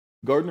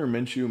Gardner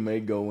Minshew may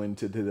go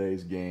into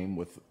today's game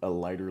with a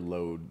lighter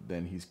load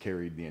than he's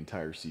carried the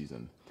entire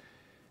season.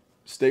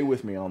 Stay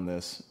with me on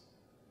this.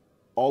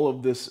 All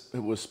of this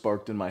was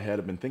sparked in my head.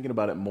 I've been thinking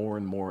about it more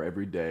and more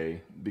every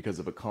day because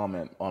of a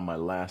comment on my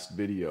last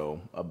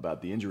video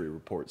about the injury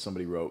report.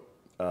 Somebody wrote,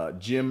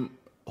 Jim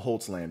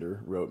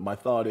Holtzlander wrote, "My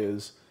thought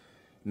is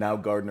now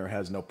Gardner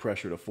has no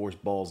pressure to force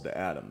balls to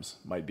Adams.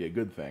 Might be a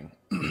good thing."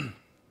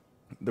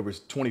 There was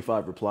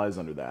 25 replies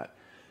under that.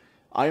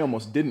 I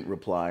almost didn't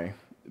reply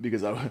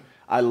because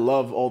I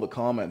love all the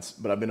comments,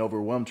 but I've been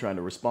overwhelmed trying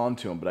to respond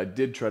to them. But I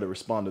did try to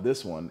respond to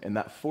this one, and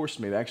that forced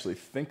me to actually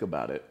think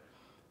about it.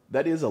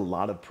 That is a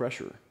lot of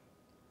pressure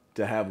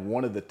to have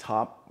one of the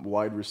top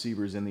wide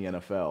receivers in the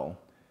NFL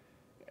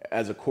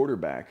as a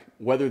quarterback,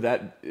 whether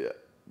that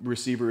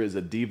receiver is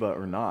a diva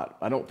or not.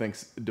 I don't think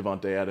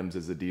Davante Adams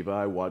is a diva.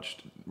 I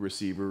watched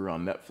Receiver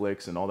on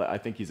Netflix and all that. I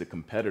think he's a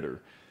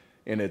competitor.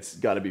 And it's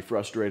got to be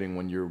frustrating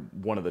when you're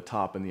one of the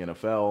top in the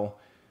NFL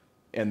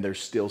and there's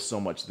still so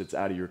much that's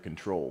out of your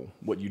control.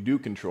 What you do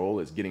control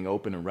is getting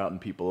open and routing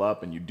people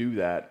up, and you do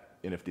that.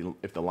 And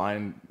if the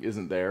line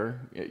isn't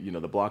there,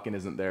 the blocking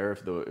isn't there,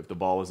 if the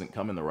ball isn't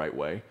coming the right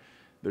way,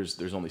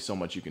 there's only so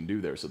much you can do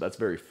there. So that's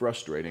very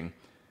frustrating.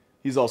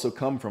 He's also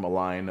come from a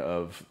line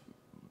of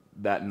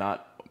that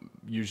not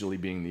usually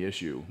being the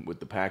issue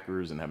with the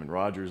Packers and having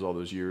Rodgers all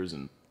those years,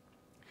 and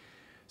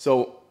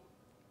so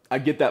I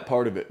get that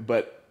part of it.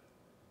 But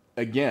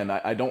again,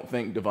 I don't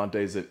think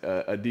Davante's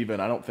a diva,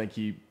 and I don't think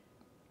he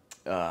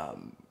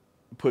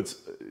puts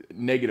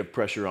negative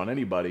pressure on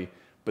anybody,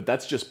 but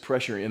that's just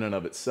pressure in and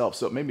of itself.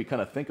 So it made me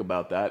kind of think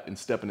about that and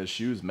step in his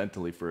shoes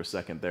mentally for a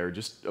second there,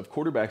 just of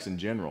quarterbacks in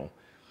general.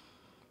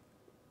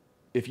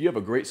 If you have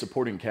a great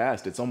supporting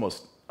cast, it's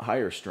almost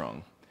higher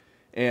strung.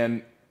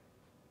 And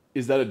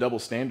is that a double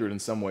standard in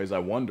some ways? I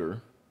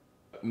wonder.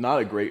 Not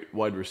a great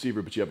wide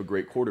receiver, but you have a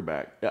great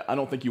quarterback. I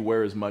don't think you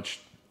wear as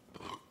much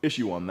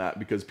issue on that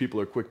because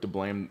people are quick to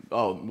blame,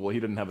 oh, well, he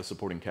didn't have a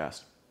supporting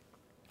cast.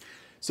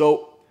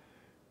 So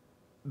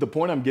the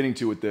point I'm getting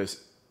to with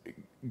this,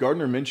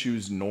 Gardner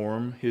Minshew's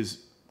norm,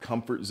 his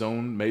comfort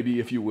zone, maybe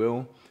if you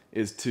will,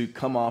 is to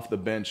come off the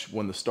bench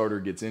when the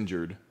starter gets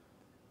injured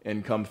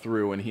and come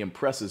through, and he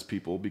impresses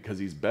people because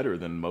he's better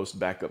than most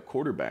backup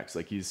quarterbacks.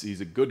 Like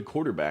he's a good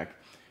quarterback.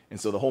 And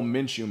so the whole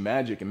Minshew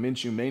magic and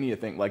Minshew mania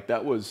thing, like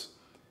that was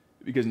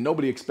because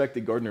nobody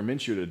expected Gardner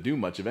Minshew to do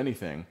much of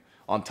anything.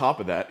 On top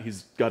of that,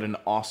 he's got an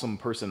awesome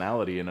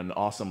personality and an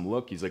awesome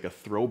look. He's like a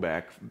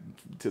throwback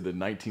to the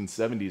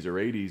 1970s or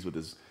 80s with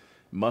his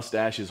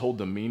mustache, his whole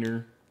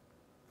demeanor.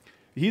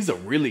 He's a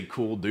really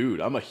cool dude.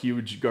 I'm a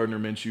huge Gardner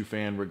Minshew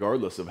fan,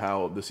 regardless of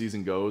how the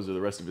season goes or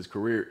the rest of his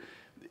career.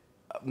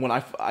 When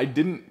I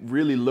didn't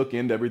really look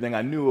into everything.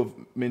 I knew of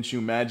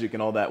Minshew magic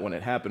and all that when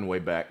it happened way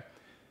back.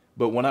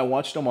 But when I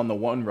watched him on the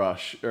One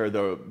Rush or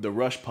the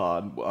Rush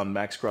Pod on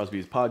Max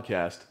Crosby's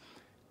podcast,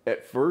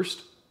 at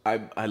first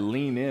I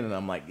lean in and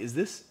I'm like,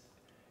 is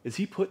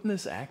he putting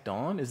this act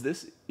on?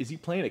 Is he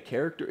playing a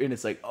character? And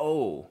it's like,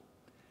 oh,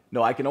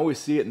 no, I can always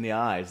see it in the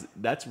eyes.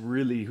 That's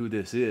really who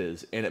this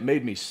is. And it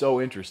made me so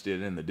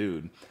interested in the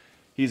dude.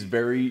 He's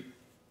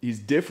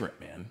different,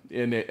 man.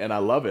 And I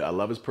love it. I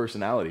love his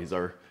personality.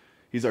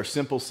 He's our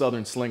simple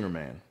Southern slinger,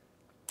 man.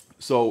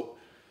 So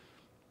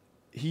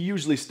he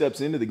usually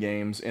steps into the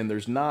games and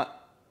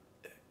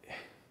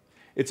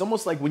it's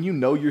almost like when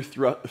you're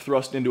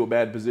thrust into a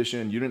bad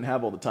position, you didn't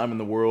have all the time in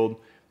the world,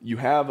 you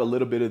have a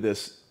little bit of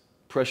this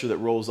pressure that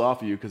rolls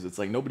off of you because it's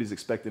like nobody's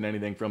expecting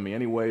anything from me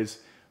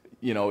anyways.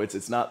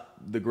 It's not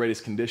the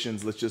greatest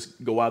conditions. Let's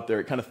just go out there.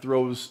 It kind of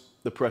throws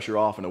the pressure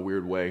off in a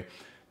weird way.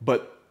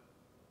 But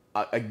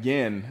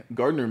again,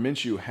 Gardner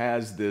Minshew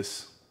has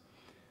this.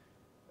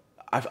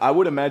 I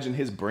would imagine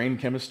his brain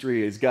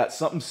chemistry has got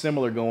something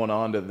similar going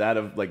on to that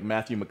of like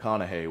Matthew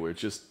McConaughey, where it's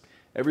just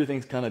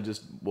everything's kind of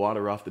just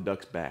water off the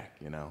duck's back,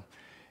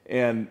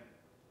 And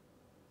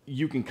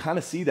you can kind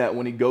of see that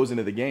when he goes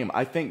into the game.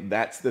 I think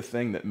that's the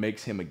thing that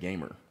makes him a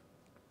gamer.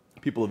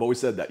 People have always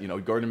said that,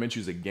 Gardner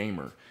Minshew's a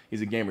gamer.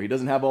 He's a gamer. He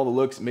doesn't have all the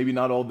looks, maybe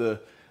not all the,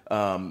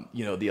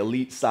 the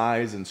elite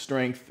size and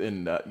strength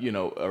and,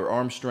 or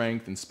arm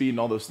strength and speed and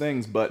all those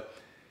things, but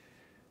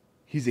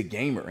he's a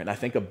gamer. And I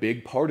think a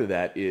big part of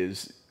that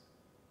is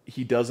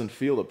he doesn't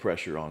feel the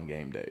pressure on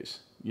game days,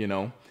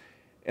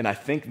 And I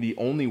think the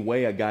only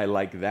way a guy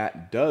like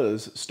that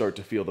does start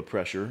to feel the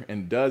pressure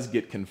and does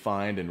get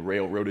confined and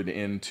railroaded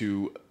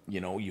into,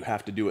 you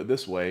have to do it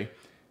this way,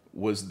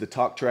 was the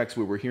talk tracks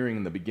we were hearing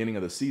in the beginning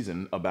of the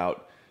season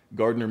about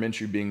Gardner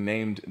Minshew being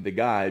named the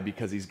guy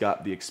because he's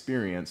got the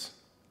experience.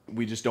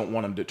 We just don't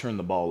want him to turn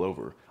the ball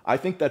over. I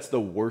think that's the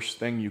worst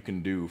thing you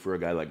can do for a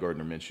guy like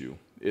Gardner Minshew,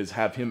 is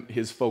have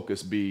his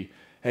focus be,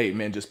 hey,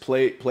 man, just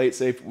play it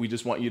safe. We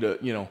just want you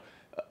to,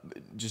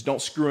 just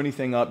don't screw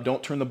anything up.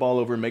 Don't turn the ball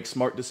over. Make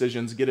smart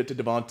decisions. Get it to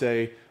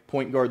Davante.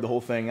 Point guard the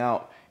whole thing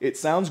out. It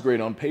sounds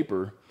great on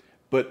paper,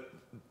 but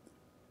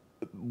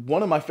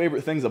one of my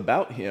favorite things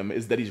about him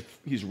is that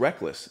he's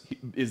reckless,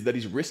 is that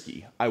he's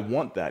risky. I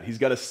want that. He's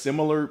got a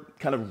similar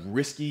kind of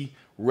risky,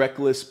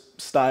 reckless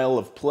style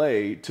of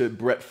play to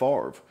Brett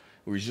Favre.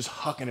 where he's just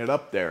hucking it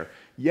up there.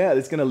 Yeah,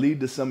 it's going to lead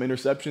to some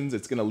interceptions.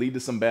 It's going to lead to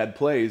some bad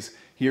plays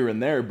here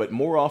and there. But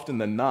more often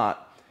than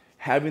not,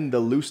 having the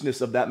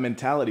looseness of that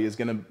mentality it's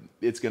going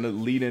to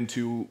lead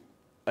into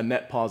a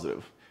net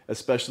positive,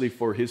 especially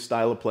for his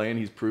style of play, and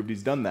he's proved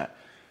he's done that.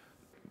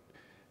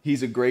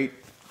 He's a great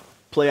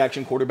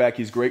play-action quarterback.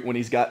 He's great when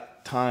he's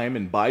got time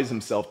and buys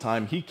himself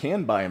time. He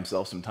can buy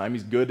himself some time.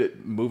 He's good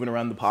at moving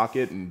around the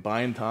pocket and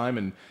buying time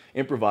and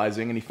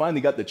improvising, and he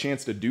finally got the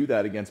chance to do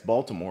that against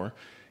Baltimore,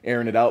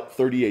 airing it out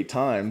 38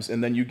 times,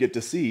 and then you get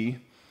to see,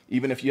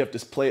 even if you have to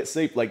play it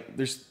safe, like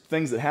there's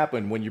things that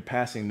happen when you're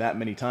passing that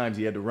many times.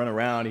 He had to run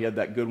around. He had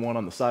that good one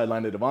on the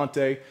sideline to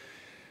Davante.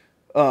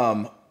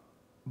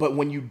 But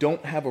when you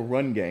don't have a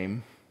run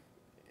game,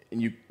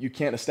 and you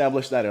can't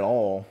establish that at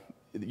all,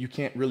 you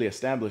can't really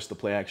establish the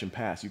play-action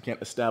pass. You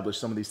can't establish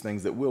some of these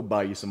things that will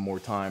buy you some more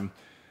time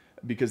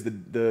because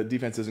the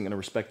defense isn't going to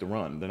respect the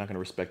run. They're not going to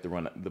respect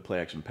the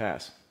play-action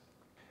pass.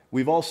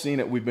 We've all seen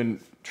it. We've been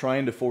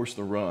trying to force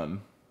the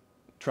run,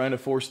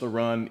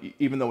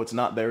 even though it's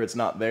not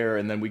there,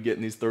 and then we get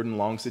in these third and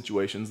long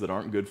situations that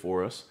aren't good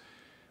for us.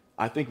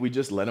 I think we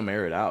just let him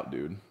air it out,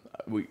 dude.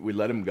 We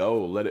let him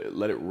go, let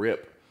it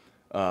rip.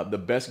 The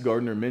best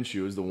Gardner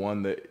Minshew is the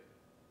one that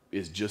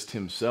is just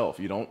himself.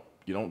 You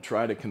don't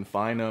try to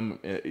confine him.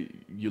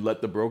 You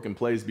let the broken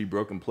plays be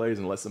broken plays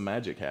and let some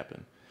magic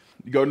happen.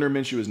 Gardner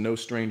Minshew is no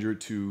stranger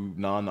to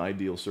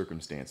non-ideal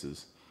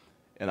circumstances,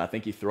 and I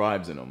think he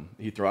thrives in them.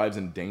 He thrives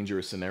in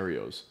dangerous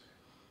scenarios,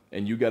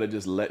 and you got to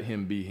just let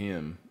him be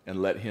him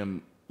and let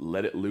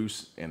it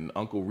loose and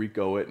Uncle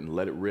Rico it and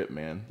let it rip,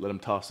 man. Let him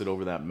toss it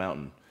over that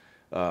mountain,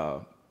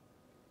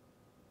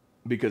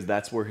 because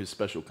that's where his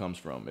special comes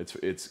from.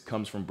 It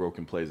comes from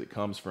broken plays. It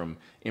comes from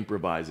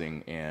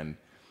improvising, and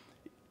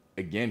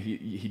again,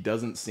 he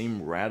doesn't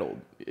seem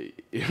rattled,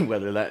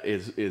 whether that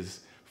is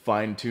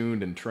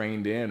fine-tuned and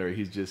trained in, or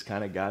he's just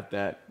kind of got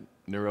that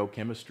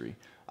neurochemistry.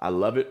 I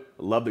love it.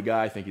 I love the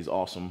guy. I think he's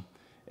awesome,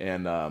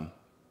 and I'm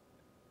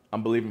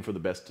believing for the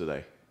best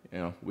today. You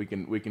know, we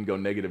can go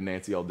negative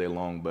Nancy all day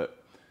long,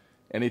 but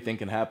anything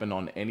can happen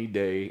on any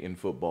day in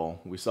football.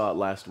 We saw it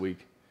last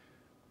week.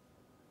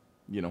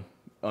 You know,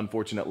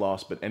 unfortunate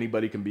loss, but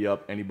anybody can be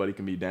up, anybody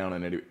can be down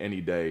on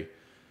any day.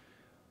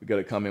 We got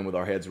to come in with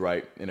our heads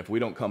right, and if we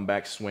don't come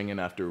back swinging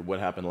after what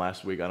happened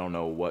last week, I don't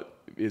know what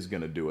is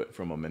going to do it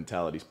from a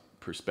mentality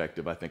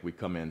perspective. I think we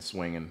come in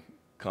swinging,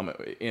 come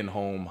in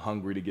home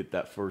hungry to get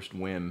that first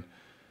win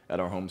at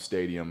our home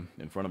stadium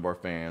in front of our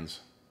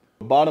fans.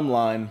 Bottom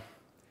line,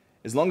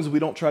 as long as we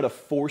don't try to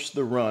force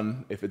the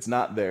run if it's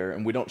not there,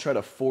 and we don't try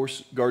to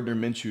force Gardner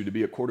Minshew to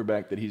be a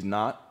quarterback that he's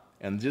not,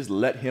 and just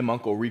let him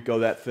Uncle Rico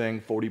that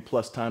thing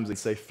 40-plus times and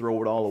say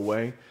throw it all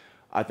away,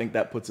 I think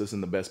that puts us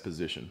in the best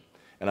position.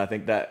 And I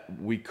think that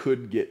we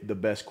could get the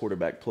best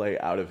quarterback play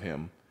out of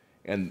him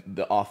and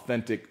the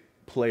authentic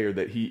player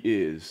that he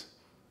is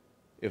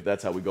if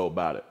that's how we go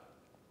about it.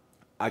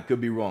 I could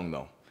be wrong,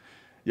 though.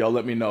 Y'all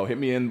let me know. Hit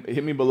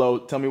me below.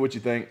 Tell me what you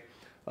think.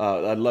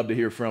 I'd love to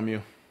hear from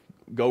you.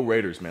 Go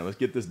Raiders, man. Let's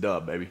get this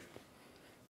dub, baby.